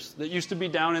boulders that used to be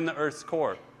down in the Earth's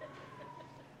core.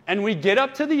 And we get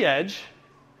up to the edge,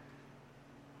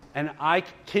 and I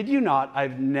kid you not,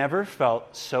 I've never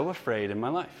felt so afraid in my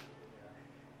life.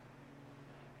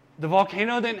 The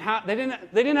volcano they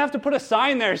didn't have to put a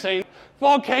sign there saying,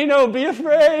 "Volcano, be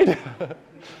afraid."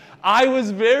 I was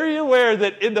very aware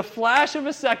that in the flash of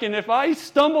a second, if I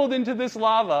stumbled into this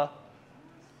lava,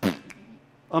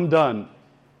 I'm done.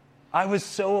 I was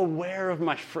so aware of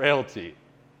my frailty.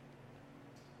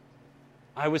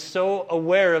 I was so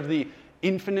aware of the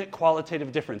infinite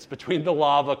qualitative difference between the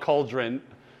lava cauldron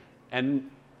and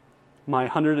my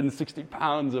 160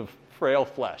 pounds of frail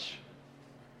flesh.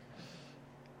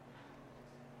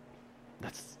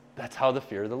 That's how the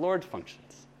fear of the Lord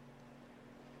functions.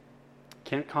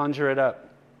 Can't conjure it up.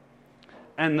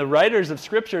 And the writers of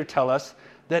Scripture tell us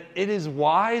that it is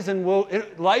wise and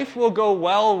life will go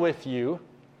well with you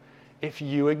if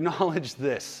you acknowledge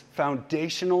this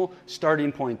foundational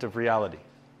starting point of reality.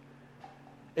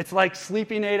 It's like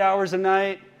sleeping 8 hours a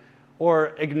night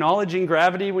or acknowledging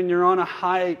gravity when you're on a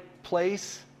high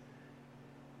place.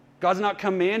 God's not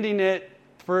commanding it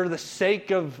for the sake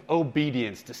of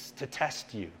obedience, to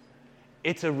test you.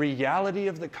 It's a reality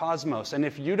of the cosmos. And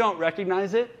if you don't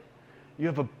recognize it, you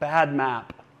have a bad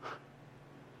map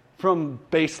from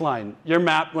baseline. Your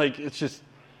map,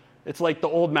 it's like the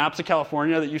old maps of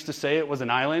California that used to say it was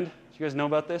an island. Do you guys know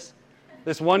about this?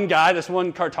 This one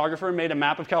cartographer made a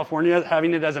map of California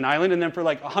having it as an island, and then for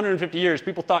 150 years,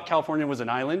 people thought California was an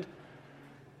island.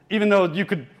 Even though you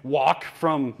could walk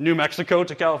from New Mexico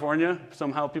to California,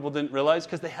 somehow people didn't realize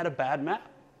because they had a bad map.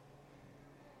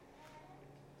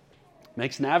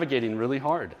 Makes navigating really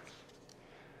hard.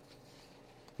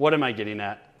 What am I getting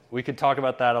at? We could talk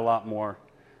about that a lot more.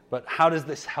 But how does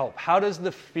this help? How does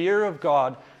the fear of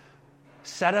God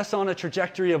set us on a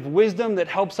trajectory of wisdom that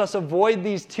helps us avoid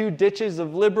these two ditches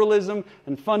of liberalism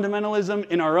and fundamentalism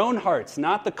in our own hearts,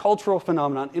 not the cultural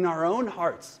phenomenon, in our own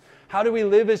hearts? How do we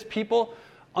live as people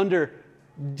under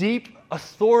deep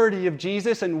authority of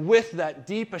Jesus and with that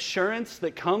deep assurance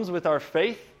that comes with our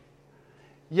faith,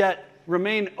 yet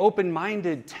remain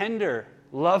open-minded, tender,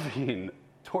 loving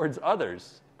towards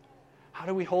others? How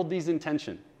do we hold these in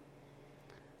tension?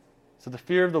 So the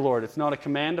fear of the Lord, it's not a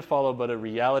command to follow, but a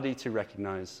reality to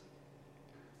recognize.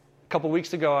 A couple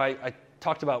weeks ago, I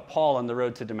talked about Paul on the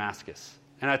road to Damascus.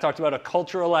 And I talked about a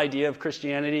cultural idea of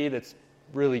Christianity that's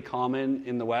really common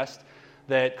in the West,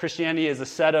 that Christianity is a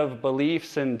set of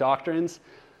beliefs and doctrines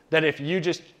that if you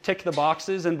just tick the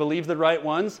boxes and believe the right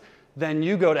ones, then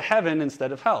you go to heaven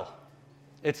instead of hell.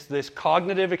 It's this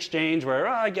cognitive exchange where,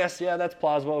 I guess, yeah, that's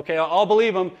plausible. Okay, I'll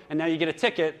believe them, and now you get a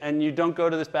ticket, and you don't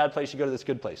go to this bad place, you go to this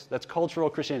good place. That's cultural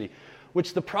Christianity.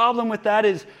 Which the problem with that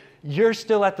is you're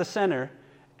still at the center,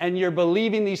 and you're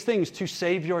believing these things to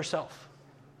save yourself,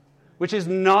 which is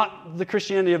not the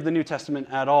Christianity of the New Testament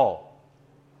at all.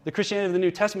 The Christianity of the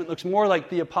New Testament looks more like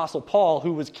the Apostle Paul,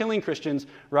 who was killing Christians,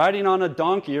 riding on a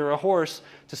donkey or a horse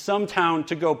to some town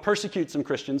to go persecute some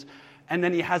Christians, and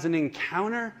then he has an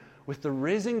encounter with the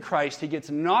risen Christ. He gets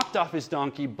knocked off his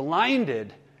donkey,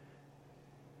 blinded,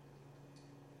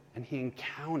 and he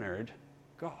encountered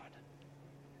God.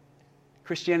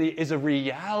 Christianity is a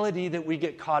reality that we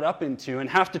get caught up into and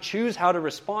have to choose how to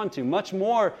respond to, much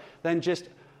more than just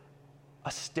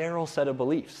a sterile set of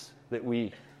beliefs that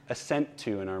we assent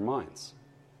to in our minds.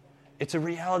 It's a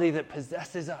reality that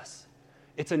possesses us.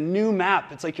 It's a new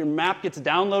map. It's like your map gets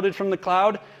downloaded from the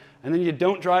cloud, and then you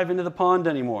don't drive into the pond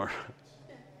anymore.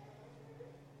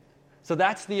 So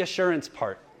that's the assurance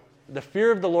part. The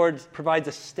fear of the Lord provides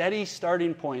a steady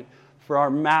starting point for our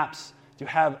maps to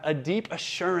have a deep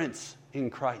assurance in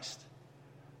Christ.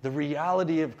 The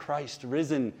reality of Christ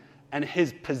risen and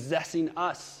his possessing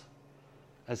us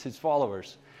as his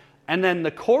followers. And then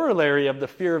the corollary of the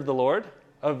fear of the Lord,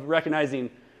 of recognizing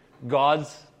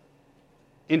God's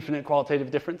infinite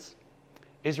qualitative difference,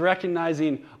 is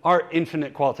recognizing our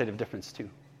infinite qualitative difference too.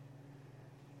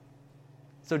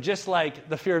 So just like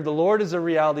the fear of the Lord is a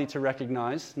reality to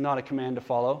recognize, not a command to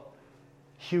follow,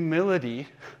 humility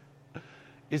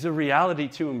is a reality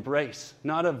to embrace,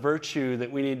 not a virtue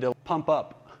that we need to pump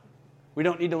up. We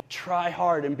don't need to try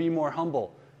hard and be more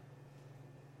humble.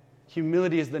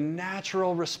 Humility is the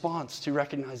natural response to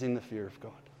recognizing the fear of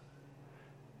God.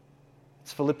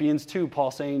 It's Philippians 2,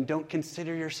 Paul saying, don't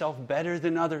consider yourself better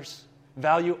than others.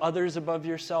 Value others above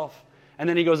yourself. And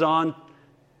then he goes on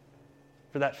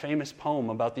for that famous poem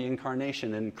about the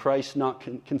incarnation and Christ not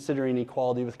considering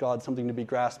equality with God something to be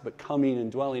grasped, but coming and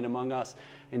dwelling among us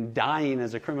and dying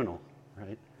as a criminal,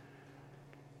 right?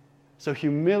 So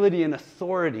humility and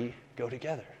authority go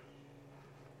together.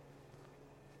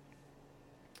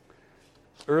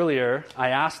 Earlier, I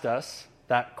asked us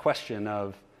that question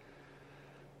of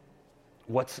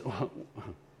what's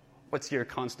your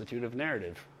constitutive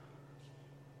narrative?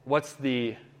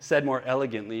 Said more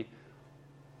elegantly,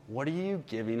 what are you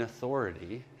giving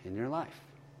authority in your life?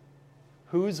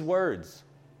 Whose words?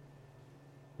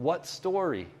 What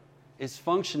story is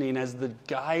functioning as the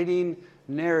guiding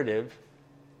narrative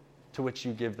to which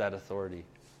you give that authority?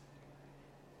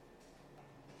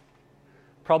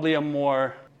 Probably a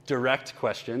more direct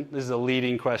question. This is a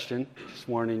leading question, just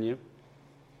warning you.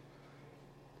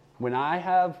 When I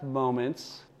have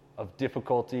moments of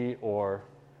difficulty or,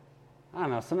 I don't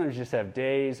know, sometimes you just have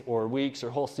days or weeks or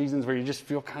whole seasons where you just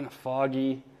feel kind of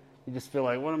foggy. You just feel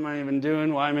like, what am I even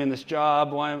doing? Why am I in this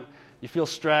job? You feel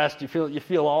stressed. You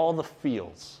feel all the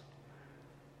feels.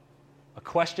 A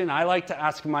question I like to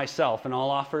ask myself, and I'll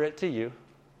offer it to you,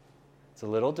 it's a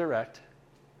little direct,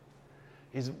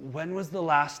 is when was the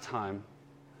last time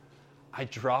I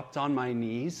dropped on my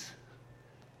knees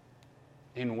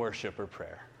in worship or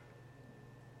prayer?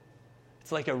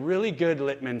 It's like a really good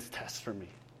litmus test for me.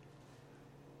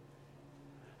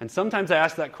 And sometimes I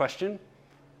ask that question,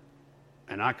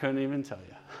 and I couldn't even tell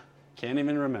you. Can't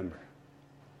even remember.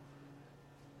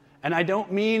 And I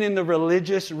don't mean in the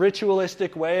religious,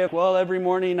 ritualistic way of, well, every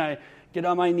morning I get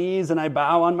on my knees and I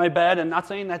bow on my bed. I'm not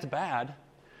saying that's bad.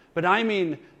 But I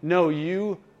mean, no,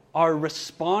 you are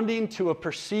responding to a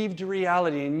perceived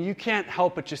reality, and you can't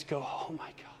help but just go, oh my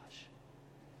gosh.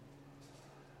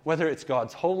 Whether it's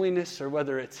God's holiness or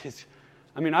whether it's his...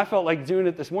 I felt like doing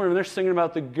it this morning. They're singing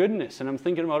about the goodness, and I'm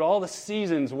thinking about all the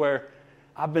seasons where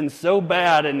I've been so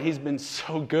bad and he's been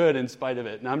so good in spite of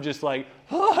it. And I'm just like,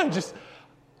 oh, I just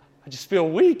feel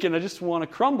weak and I just want to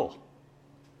crumble.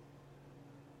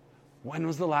 When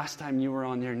was the last time you were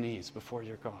on your knees before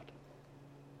your God?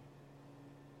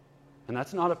 And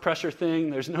that's not a pressure thing.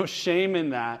 There's no shame in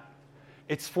that.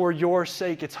 It's for your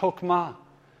sake. It's chokmah.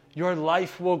 Your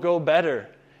life will go better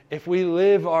if we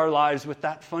live our lives with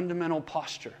that fundamental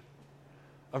posture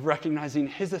of recognizing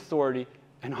his authority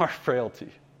and our frailty.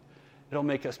 It'll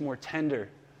make us more tender,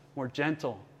 more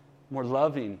gentle, more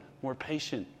loving, more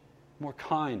patient, more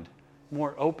kind,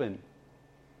 more open.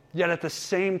 Yet at the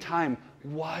same time,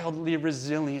 wildly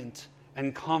resilient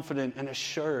and confident and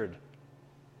assured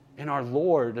in our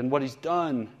Lord and what he's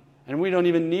done. And we don't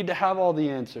even need to have all the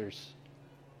answers.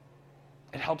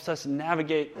 It helps us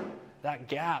navigate that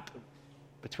gap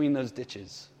between those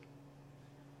ditches.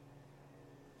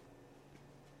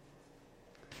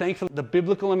 Thankfully, the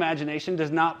biblical imagination does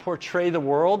not portray the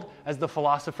world as the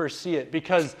philosophers see it,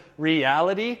 because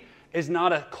reality is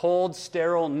not a cold,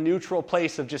 sterile, neutral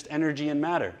place of just energy and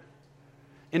matter.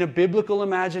 In a biblical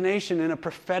imagination, in a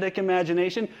prophetic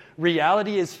imagination,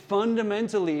 reality is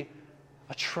fundamentally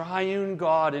a triune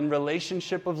God in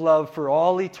relationship of love for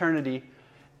all eternity.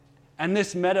 And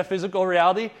this metaphysical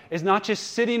reality is not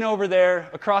just sitting over there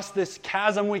across this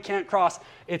chasm we can't cross.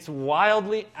 It's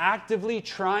wildly, actively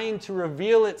trying to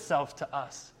reveal itself to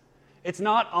us. It's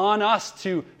not on us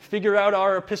to figure out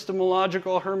our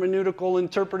epistemological, hermeneutical,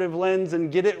 interpretive lens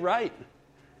and get it right.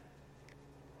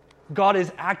 God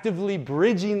is actively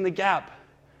bridging the gap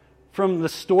from the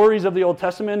stories of the Old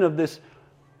Testament of this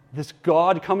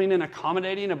God coming and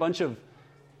accommodating a bunch of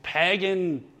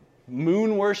pagan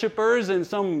moon worshipers in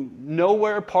some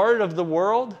nowhere part of the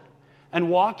world and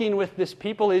walking with this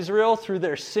people Israel through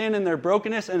their sin and their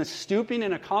brokenness and stooping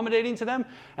and accommodating to them,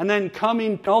 and then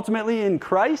coming ultimately in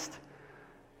Christ,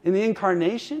 in the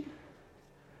incarnation.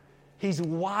 He's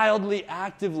wildly,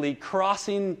 actively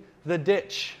crossing the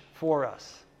ditch for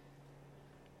us.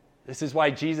 This is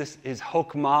why Jesus is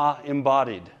Chokmah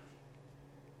embodied.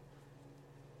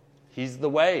 He's the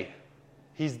way.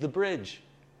 He's the bridge.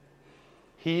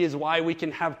 He is why we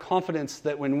can have confidence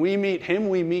that when we meet Him,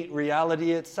 we meet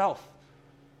reality itself.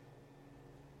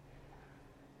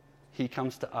 He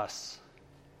comes to us.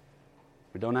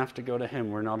 We don't have to go to Him.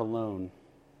 We're not alone.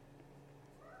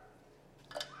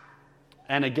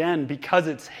 And again, because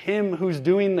it's Him who's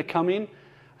doing the coming,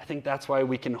 I think that's why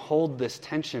we can hold this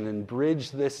tension and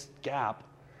bridge this gap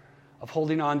of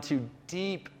holding on to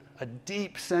a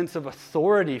deep sense of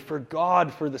authority for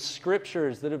God, for the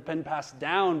scriptures that have been passed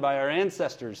down by our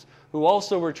ancestors who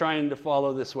also were trying to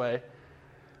follow this way.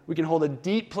 We can hold a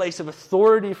deep place of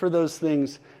authority for those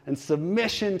things and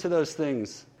submission to those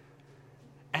things,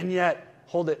 and yet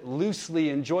hold it loosely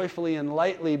and joyfully and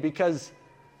lightly, because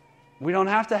we don't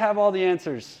have to have all the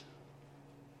answers.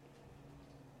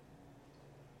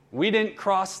 We didn't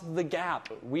cross the gap.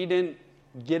 We didn't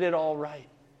get it all right.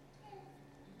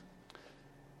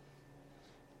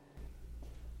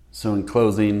 So in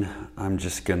closing, I'm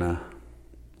just going to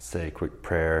say a quick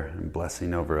prayer and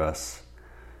blessing over us.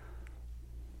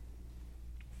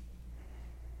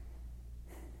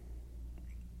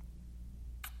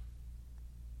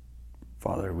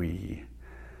 Father, we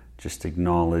just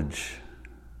acknowledge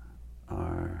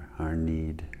our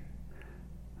need.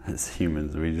 As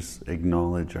humans, we just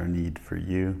acknowledge our need for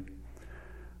you.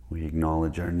 We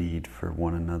acknowledge our need for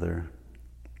one another.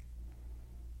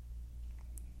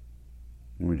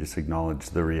 And we just acknowledge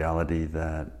the reality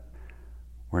that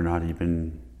we're not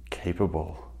even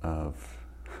capable of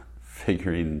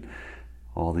figuring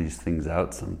all these things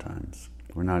out sometimes.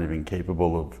 We're not even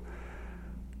capable of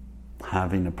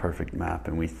having a perfect map,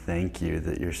 and we thank you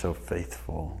that you're so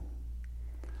faithful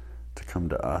to come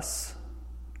to us.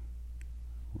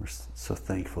 We're so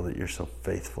thankful that you're so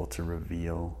faithful to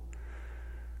reveal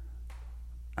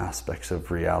aspects of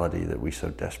reality that we so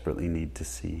desperately need to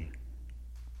see.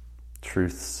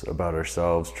 Truths about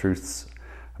ourselves, truths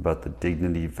about the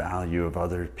dignity, value of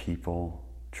other people,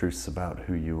 truths about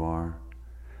who you are,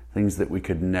 things that we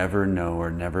could never know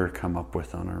or never come up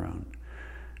with on our own.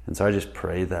 And so I just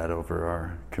pray that over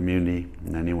our community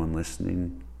and anyone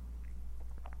listening.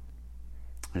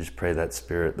 I just pray that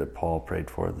spirit that Paul prayed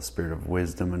for, the spirit of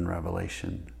wisdom and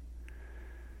revelation.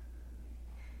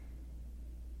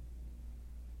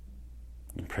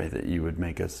 I pray that you would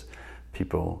make us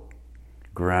people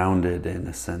grounded in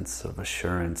a sense of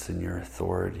assurance in your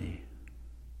authority.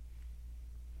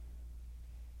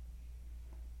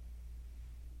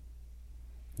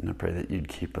 And I pray that you'd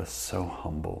keep us so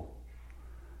humble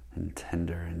and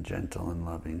tender and gentle and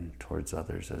loving towards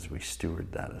others as we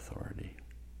steward that authority.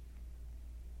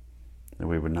 That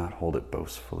we would not hold it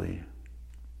boastfully.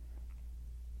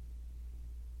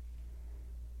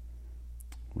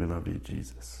 We love you,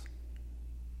 Jesus.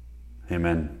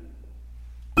 Amen.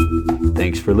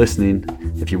 Thanks for listening.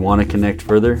 If you want to connect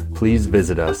further, please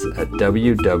visit us at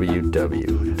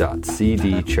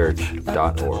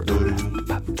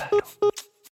www.cdchurch.org.